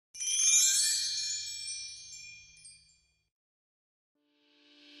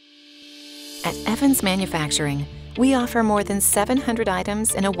At Evans Manufacturing, we offer more than 700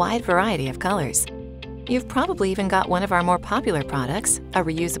 items in a wide variety of colors. You've probably even got one of our more popular products, a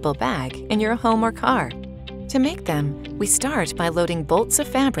reusable bag, in your home or car. To make them, we start by loading bolts of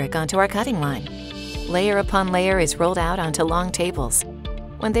fabric onto our cutting line. Layer upon layer is rolled out onto long tables.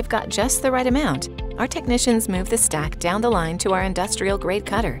 When they've got just the right amount, our technicians move the stack down the line to our industrial-grade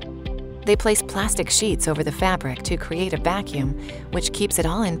cutter. They place plastic sheets over the fabric to create a vacuum, which keeps it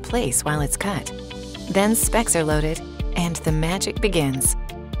all in place while it's cut. Then specs are loaded, and the magic begins.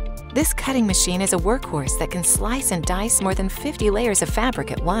 This cutting machine is a workhorse that can slice and dice more than 50 layers of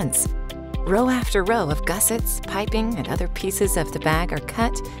fabric at once. Row after row of gussets, piping, and other pieces of the bag are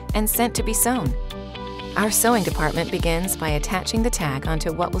cut and sent to be sewn. Our sewing department begins by attaching the tag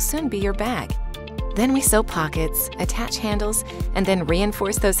onto what will soon be your bag. Then we sew pockets, attach handles, and then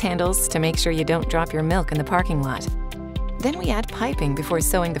reinforce those handles to make sure you don't drop your milk in the parking lot. Then we add piping before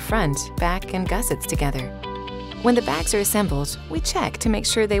sewing the front, back, and gussets together. When the bags are assembled, we check to make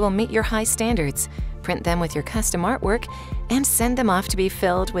sure they will meet your high standards, print them with your custom artwork, and send them off to be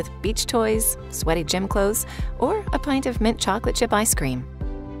filled with beach toys, sweaty gym clothes, or a pint of mint chocolate chip ice cream.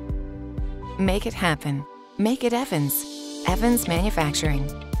 Make it happen. Make it Evans. Evans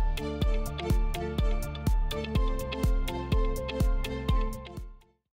Manufacturing.